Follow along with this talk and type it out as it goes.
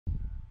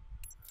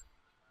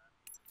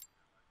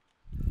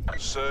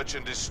Search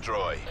and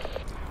destroy.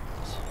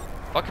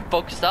 Fucking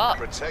focus up.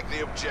 Protect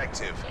the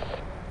objective.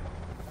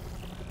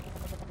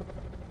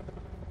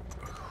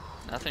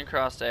 Nothing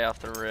crossed A off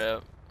the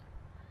rip.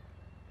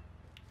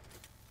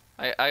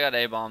 I got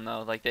A bomb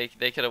though. Like they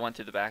could have went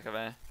through the back of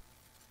A.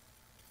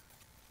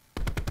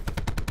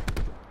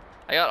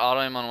 I got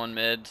auto aim on one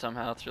mid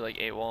somehow through like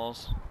 8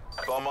 walls.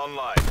 Bomb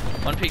online.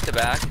 One peek to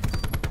back.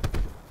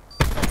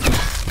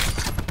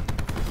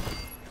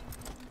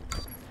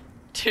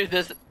 Dude,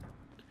 this.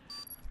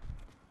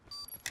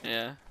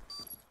 Yeah.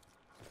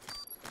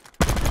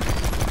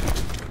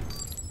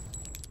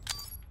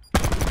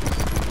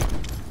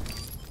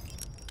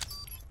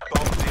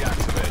 Bomb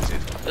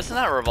deactivated. Listen to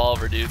that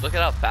revolver, dude. Look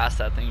at how fast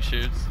that thing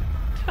shoots.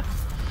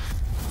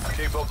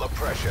 Keep up the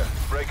pressure.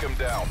 Break them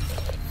down.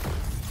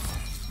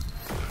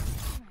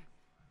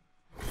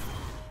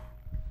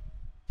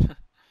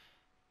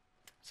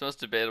 It's the most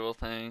debatable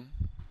thing.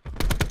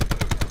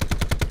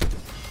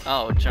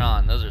 Oh,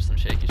 John, those are some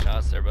shaky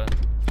shots there, bud.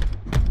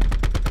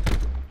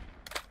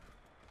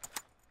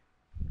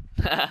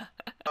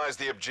 Eyes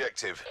the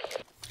objective.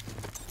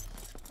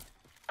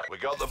 We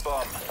got the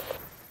bomb.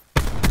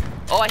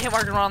 Oh, I hit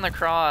marking on the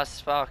cross.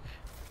 Fuck.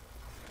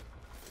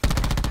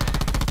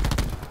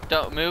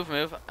 Don't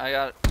move. I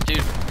got,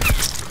 dude.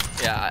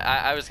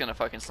 Yeah, I was gonna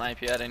fucking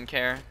snipe you. I didn't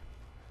care.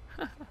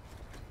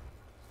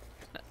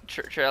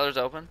 Trailer's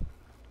open.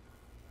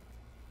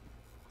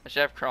 I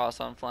should have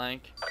cross on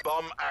flank.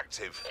 Bomb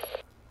active.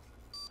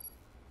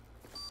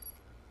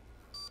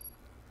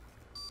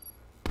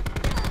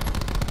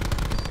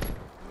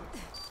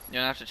 You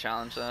don't have to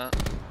challenge that.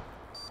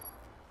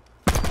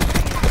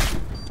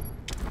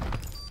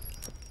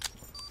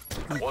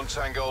 One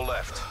tango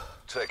left.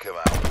 Take him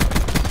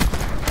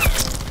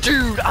out.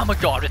 Dude, I'm a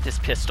god with this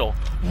pistol.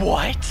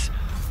 What?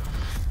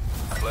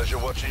 Pleasure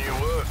watching you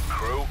work,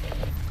 crew.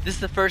 This is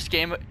the first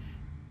game.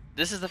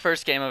 This is the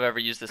first game I've ever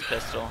used this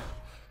pistol.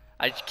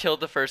 I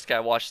killed the first guy.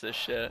 Watch this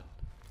shit.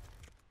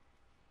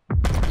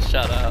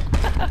 Shut up.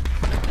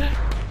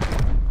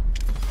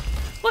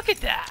 Look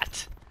at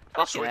that.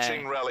 Fucking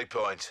Switching A. rally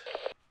point.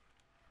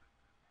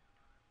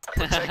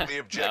 Protect the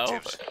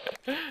objectives.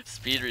 No.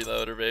 Speed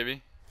reloader,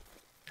 baby.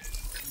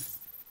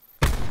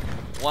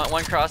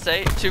 One cross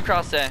A, 2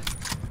 cross A.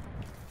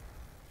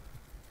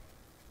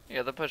 You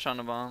got the push on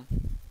the bomb.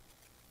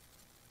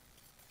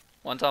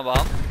 One's on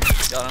bomb.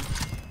 Got him.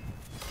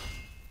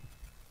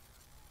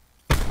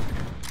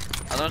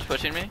 Other one's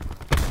pushing me.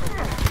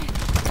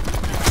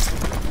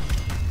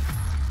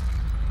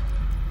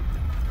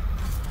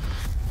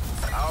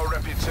 Our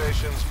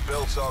reputation's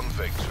built on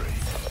victory.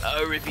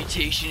 Our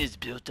reputation is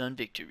built on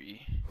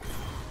victory.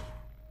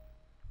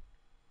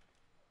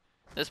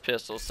 This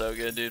pistol's so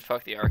good, dude.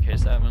 Fuck the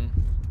RK7.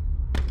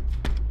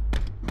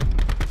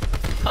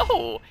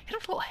 Oh, hit a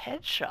full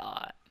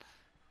headshot.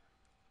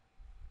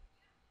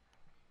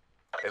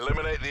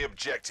 Eliminate the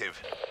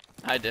objective.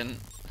 I didn't.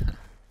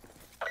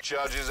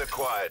 Charges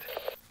acquired.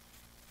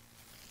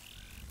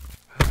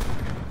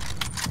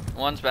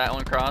 One's back,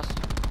 one cross.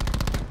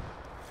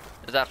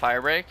 Is that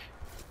fire break?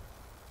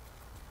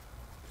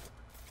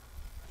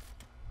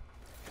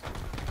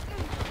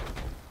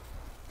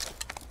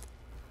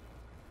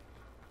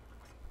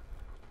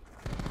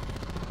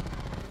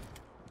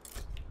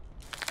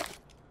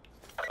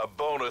 A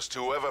bonus to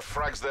whoever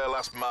frags their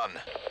last man.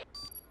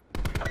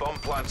 Bomb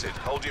planted.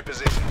 Hold your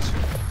positions.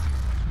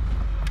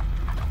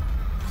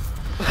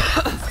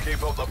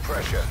 Keep up the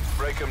pressure.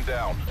 Break them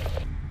down.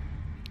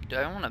 Do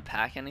I want to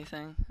pack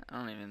anything? I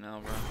don't even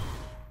know, bro.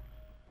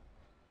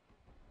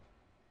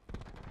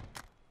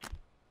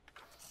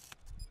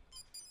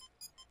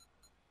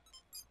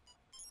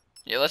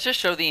 Yeah, let's just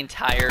show the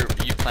entire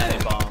you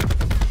planted bomb.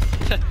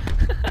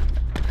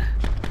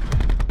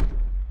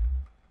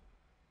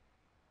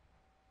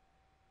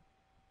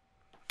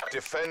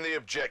 Defend the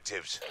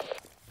objectives.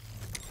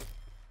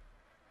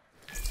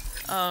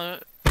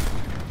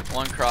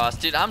 One cross.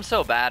 Dude, I'm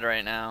so bad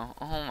right now.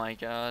 Oh my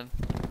god.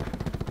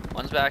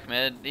 One's back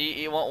mid.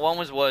 One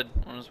was wood.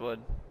 One was wood.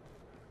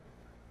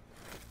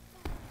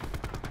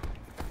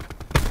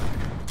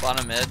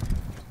 Bottom mid.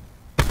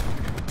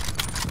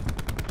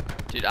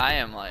 Dude, I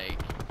am like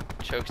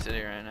choke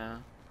city right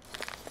now.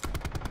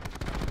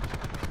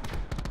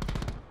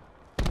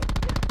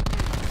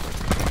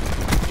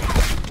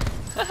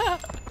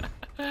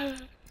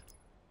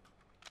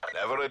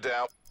 Never a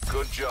doubt.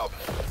 Good job.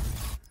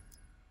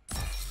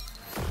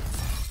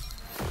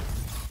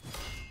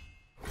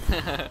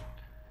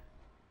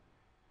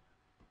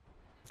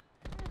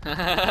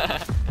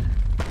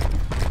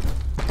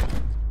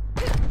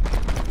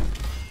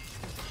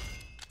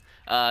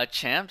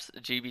 Champs,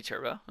 GB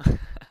Turbo.